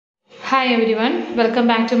Hi everyone, welcome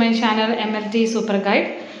back to my channel MLT Super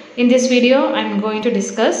Guide. In this video, I am going to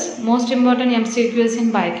discuss most important MCQs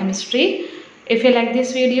in biochemistry. If you like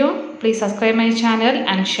this video, please subscribe my channel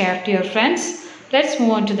and share to your friends. Let's move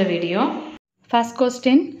on to the video. First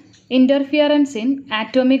question, interference in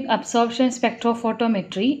atomic absorption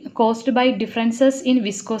spectrophotometry caused by differences in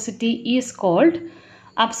viscosity is called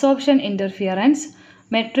absorption interference,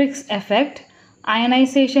 matrix effect,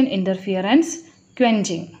 ionization interference,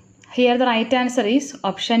 quenching. Here the right answer is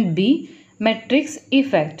option B, matrix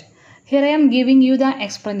effect. Here I am giving you the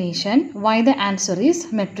explanation why the answer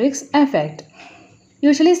is matrix effect.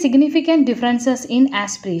 Usually significant differences in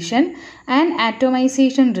aspiration and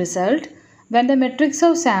atomization result when the matrix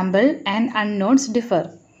of sample and unknowns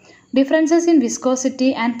differ. Differences in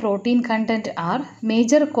viscosity and protein content are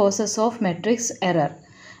major causes of matrix error.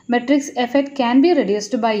 Matrix effect can be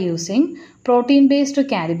reduced by using protein-based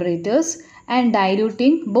calibrators and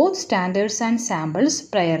diluting both standards and samples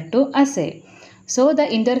prior to assay. So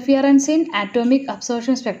the interference in atomic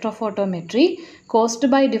absorption spectrophotometry caused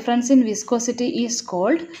by difference in viscosity is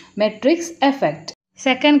called matrix effect.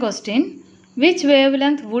 Second question, which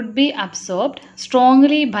wavelength would be absorbed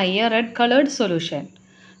strongly by a red colored solution?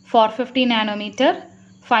 450 nanometer,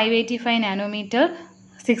 585 nanometer,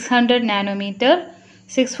 600 nanometer,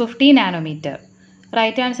 650 nanometer.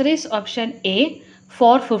 Right answer is option A,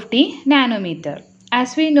 450 nanometer.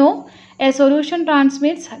 As we know, a solution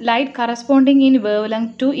transmits light corresponding in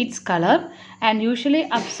wavelength to its color and usually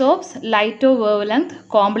absorbs light of wavelength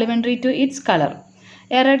complementary to its color.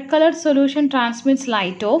 A red colored solution transmits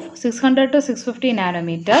light of 600 to 650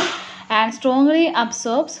 nanometer and strongly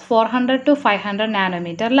absorbs 400 to 500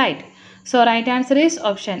 nanometer light. So right answer is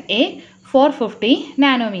option A, 450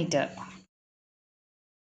 nanometer.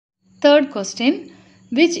 Third question,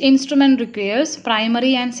 which instrument requires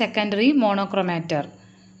primary and secondary monochromator?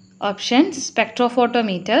 Options,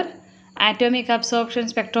 spectrophotometer, atomic absorption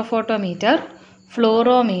spectrophotometer,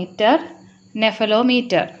 fluorometer,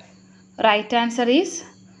 nephelometer. Right answer is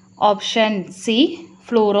option C,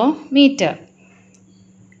 fluorometer.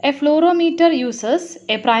 A fluorometer uses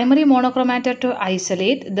a primary monochromator to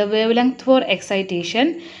isolate the wavelength for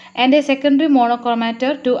excitation and a secondary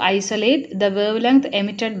monochromator to isolate the wavelength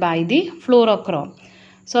emitted by the fluorochrome.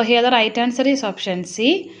 So here the right answer is option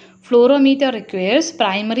C. Fluorometer requires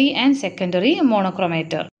primary and secondary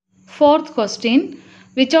monochromator. Fourth question,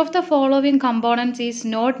 which of the following components is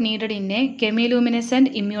not needed in a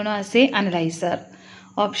chemiluminescent immunoassay analyzer?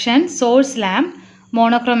 Option, source lamp,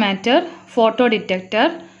 monochromator,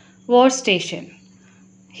 photodetector, workstation.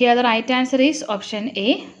 Here the right answer is option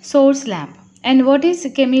A, source lamp. And what is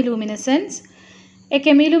chemiluminescence? A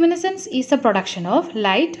chemiluminescence is the production of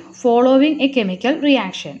light following a chemical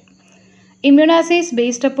reaction. Immunoassays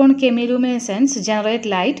based upon chemiluminescence generate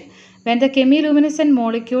light when the chemiluminescent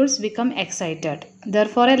molecules become excited.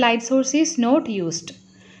 Therefore, a light source is not used.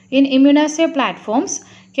 In immunoassay platforms,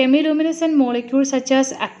 chemiluminescent molecules such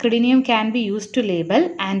as acridinium can be used to label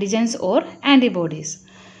antigens or antibodies.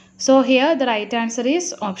 So here the right answer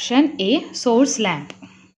is option A, source lamp.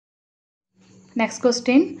 Next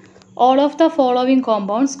question. All of the following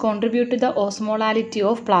compounds contribute to the osmolality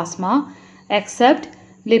of plasma except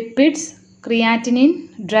lipids,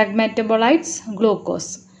 creatinine, drug metabolites,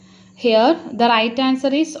 glucose. Here the right answer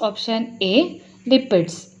is option A,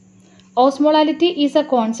 lipids. Osmolality is a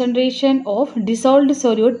concentration of dissolved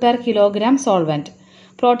solute per kilogram solvent.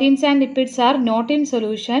 Proteins and lipids are not in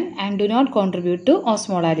solution and do not contribute to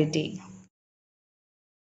osmolality.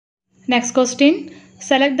 Next question.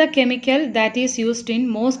 Select the chemical that is used in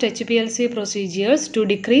most HPLC procedures to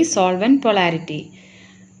decrease solvent polarity.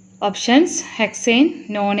 Options, hexane,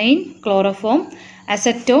 nonane, chloroform,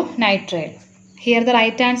 acetonitrile. Here the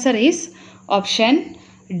right answer is option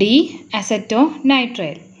D,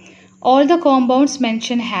 acetonitrile. All the compounds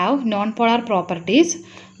mentioned have nonpolar properties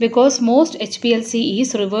because most HPLC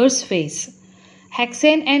is reverse phase.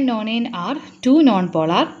 Hexane and nonane are two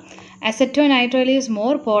nonpolar. Acetonitrile is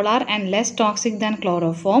more polar and less toxic than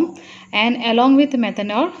chloroform, and along with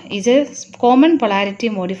methanol is a common polarity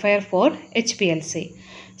modifier for HPLC.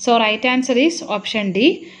 So right answer is option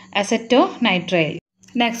D, acetonitrile.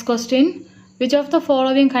 Next question, which of the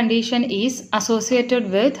following condition is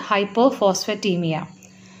associated with hyperphosphatemia?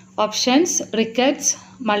 Options, rickets,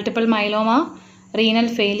 multiple myeloma, renal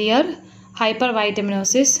failure,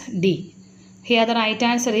 hypervitaminosis, D. Here the right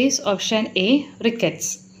answer is option A,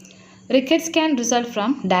 rickets. Rickets can result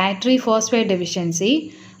from dietary phosphate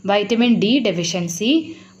deficiency, vitamin D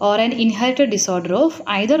deficiency, or an inherited disorder of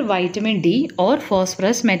either vitamin D or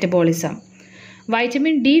phosphorus metabolism.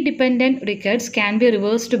 Vitamin D dependent rickets can be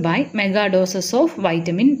reversed by megadoses of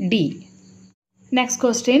vitamin D. Next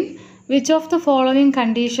question. Which of the following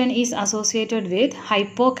condition is associated with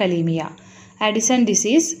hypokalemia? Addison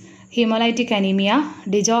disease, hemolytic anemia,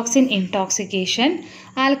 digoxin intoxication,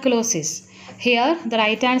 alkalosis. Here the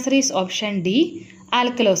right answer is option D,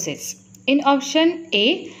 alkalosis. In option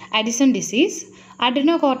A, Addison disease,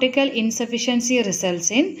 adrenocortical insufficiency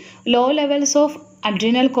results in low levels of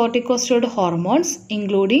adrenal corticosteroid hormones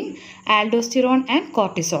including aldosterone and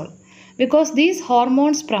cortisol. Because these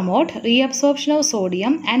hormones promote reabsorption of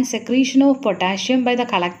sodium and secretion of potassium by the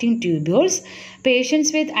collecting tubules,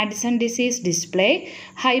 patients with Addison disease display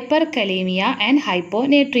hyperkalemia and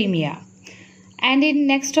hyponatremia. And in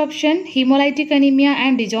next option, hemolytic anemia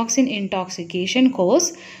and digoxin intoxication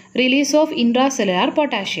cause release of intracellular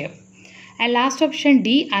potassium. And last option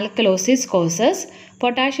D, alkalosis causes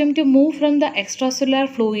potassium to move from the extracellular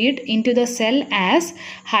fluid into the cell as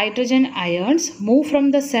hydrogen ions move from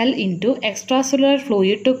the cell into extracellular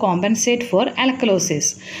fluid to compensate for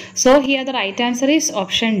alkalosis. So here the right answer is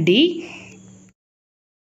option D.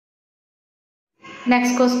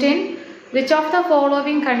 Next question. Which of the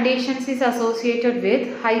following conditions is associated with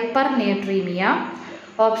hypernatremia?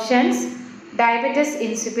 Options: diabetes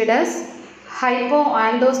insipidus,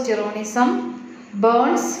 hypoaldosteronism,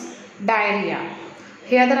 burns, diarrhea.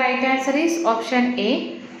 Here the right answer is option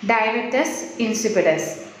A, diabetes insipidus.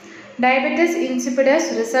 Diabetes insipidus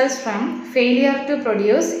results from failure to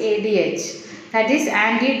produce ADH, that is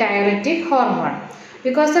antidiuretic hormone.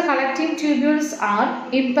 Because the collecting tubules are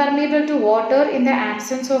impermeable to water in the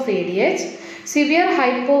absence of ADH, severe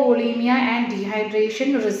hypovolemia and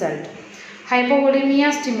dehydration result.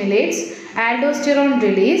 Hypovolemia stimulates aldosterone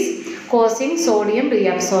release, causing sodium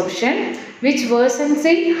reabsorption, which worsens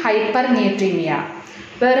in hypernatremia.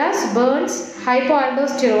 Whereas burns,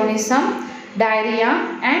 hypoaldosteronism,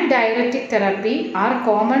 diarrhea and diuretic therapy are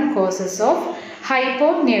common causes of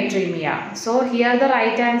hyponatremia. So here the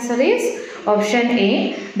right answer is option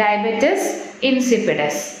A, diabetes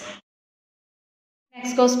insipidus.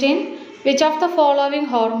 Next question. Which of the following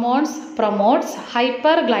hormones promotes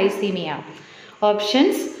hyperglycemia?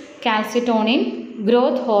 Options: calcitonin,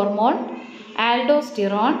 growth hormone,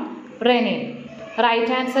 aldosterone, renin. Right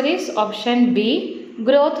answer is option B,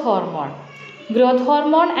 growth hormone. Growth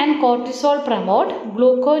hormone and cortisol promote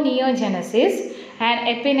gluconeogenesis and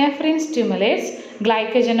epinephrine stimulates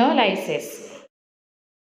glycogenolysis.